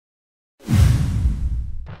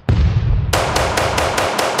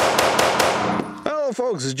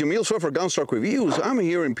Hello folks, it's Jamil for Gunstock Reviews. I'm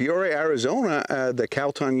here in Peoria, Arizona at the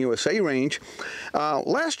Cowtown USA range.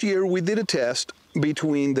 Last year we did a test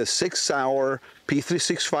between the 6-hour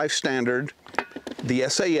P365 standard, the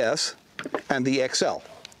SAS, and the XL.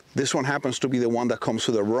 This one happens to be the one that comes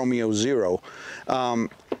with a Romeo 0. And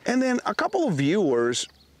then a couple of viewers,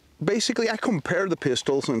 basically I compared the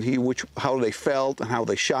pistols and how they felt and how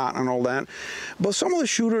they shot and all that. But some of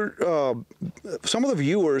the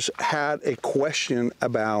viewers had a question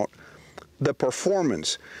about the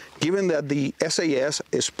performance, given that the SAS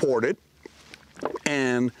is ported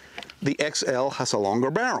and the XL has a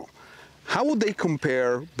longer barrel. How would they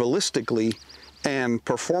compare ballistically and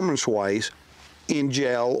performance-wise in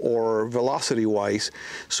gel or velocity-wise?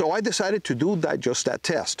 So I decided to do just that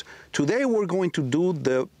test. Today we're going to do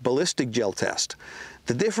the ballistic gel test.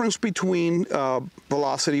 The difference between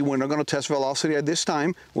velocity, we're not going to test velocity at this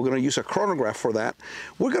time. We're going to use a chronograph for that.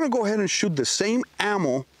 We're going to go ahead and shoot the same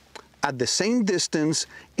ammo at the same distance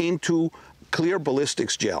into clear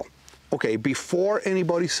ballistics gel. Okay, before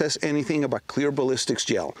anybody says anything about clear ballistics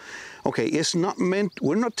gel, okay, it's not meant,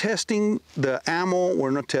 we're not testing the ammo,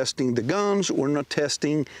 we're not testing the guns, we're not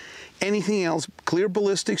testing anything else. Clear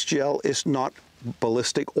ballistics gel is not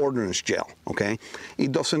ballistic ordnance gel, okay?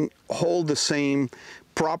 It doesn't hold the same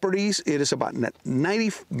properties. It is about 90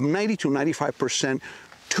 to 95%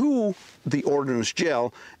 to the ordnance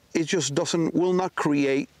gel. It just will not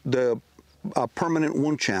create the permanent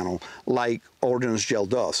wound channel like ordnance gel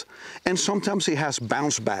does. And sometimes it has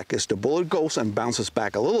bounce back as the bullet goes and bounces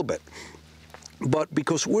back a little bit. But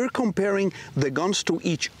because we're comparing the guns to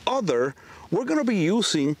each other, we're going to be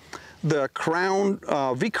using the Crown,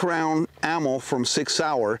 V-Crown ammo from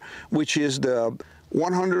 6-hour, which is the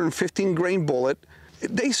 115 grain bullet.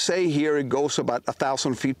 They say here it goes about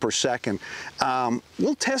 1,000 feet per second.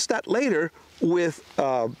 We'll test that later with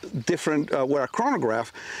with a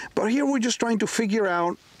chronograph, but here we're just trying to figure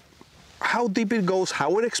out how deep it goes,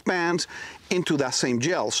 how it expands into that same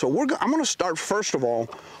gel. So I'm going to start first of all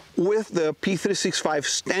with the P365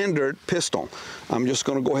 standard pistol. I'm just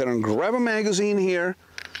going to go ahead and grab a magazine here,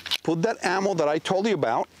 put that ammo that I told you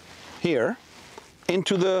about here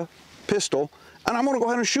into the pistol, and I'm going to go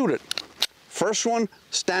ahead and shoot it. First one,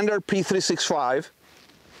 standard P365.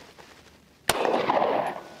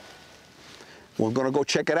 We're going to go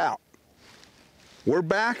check it out. We're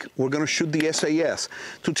back. We're going to shoot the SAS.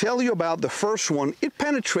 To tell you about the first one, it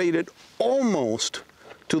penetrated almost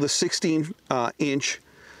to the 16-inch.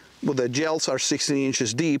 Well, the gels are 16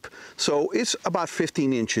 inches deep, so it's about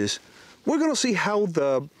 15 inches. We're going to see how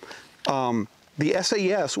the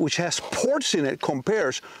SAS, which has ports in it,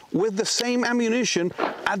 compares with the same ammunition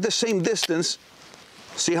at the same distance.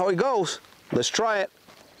 See how it goes. Let's try it.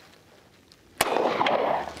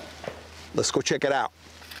 Let's go check it out.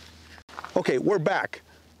 Okay, we're back.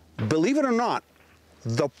 Believe it or not,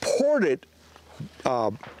 the ported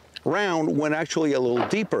round went actually a little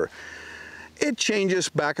deeper. It changes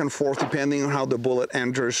back and forth depending on how the bullet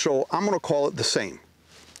enters, so I'm going to call it the same.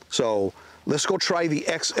 So let's go try the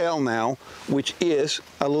XL now, which is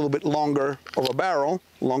a little bit longer of a barrel,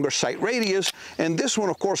 longer sight radius, and this one,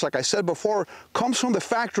 of course, like I said before, comes from the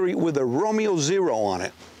factory with a Romeo 0 on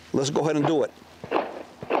it. Let's go ahead and do it.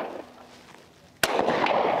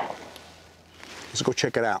 Let's go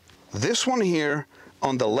check it out. This one here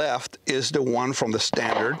on the left is the one from the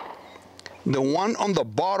standard. The one on the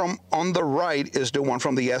bottom on the right is the one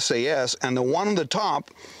from the SAS, and the one on the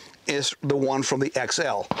top is the one from the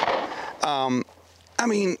XL. I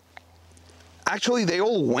mean, actually they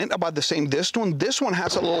all went about the same distance. This one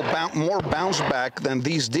has a little more bounce back than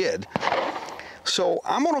these did. So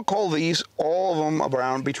I'm gonna call these, all of them,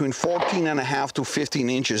 around between 14.5 to 15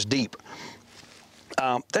 inches deep.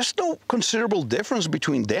 There's no considerable difference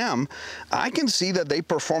between them. I can see that they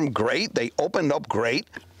perform great. They opened up great.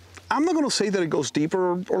 I'm not going to say that it goes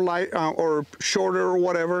deeper or light or shorter or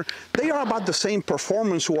whatever. They are about the same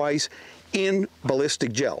performance-wise in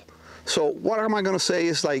ballistic gel. So what am I going to say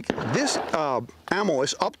is, like, this ammo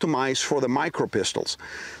is optimized for the micro pistols.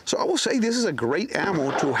 So I will say this is a great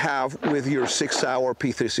ammo to have with your 6-hour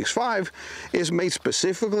P365. It's made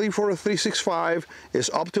specifically for a 365. It's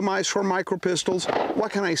optimized for micro pistols.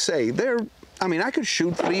 What can I say? I mean, I could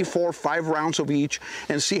shoot 3, 4, 5 rounds of each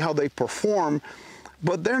and see how they perform,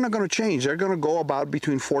 but they're not going to change. They're going to go about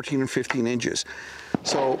between 14 and 15 inches.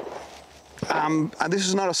 So this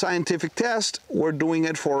is not a scientific test. We're doing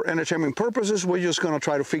it for entertainment purposes. We're just going to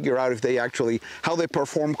try to figure out if how they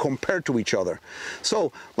perform compared to each other.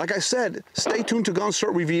 So, like I said, stay tuned to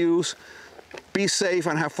Gunstock Reviews. Be safe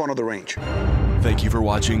and have fun at the range. Thank you for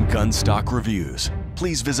watching Gunstock Reviews.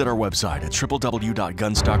 Please visit our website at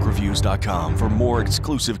www.gunstockreviews.com for more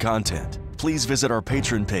exclusive content. Please visit our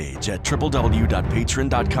Patreon page at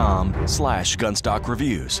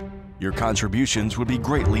www.patreon.com/gunstockreviews. Your contributions would be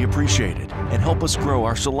greatly appreciated and help us grow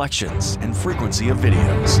our selections and frequency of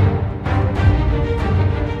videos.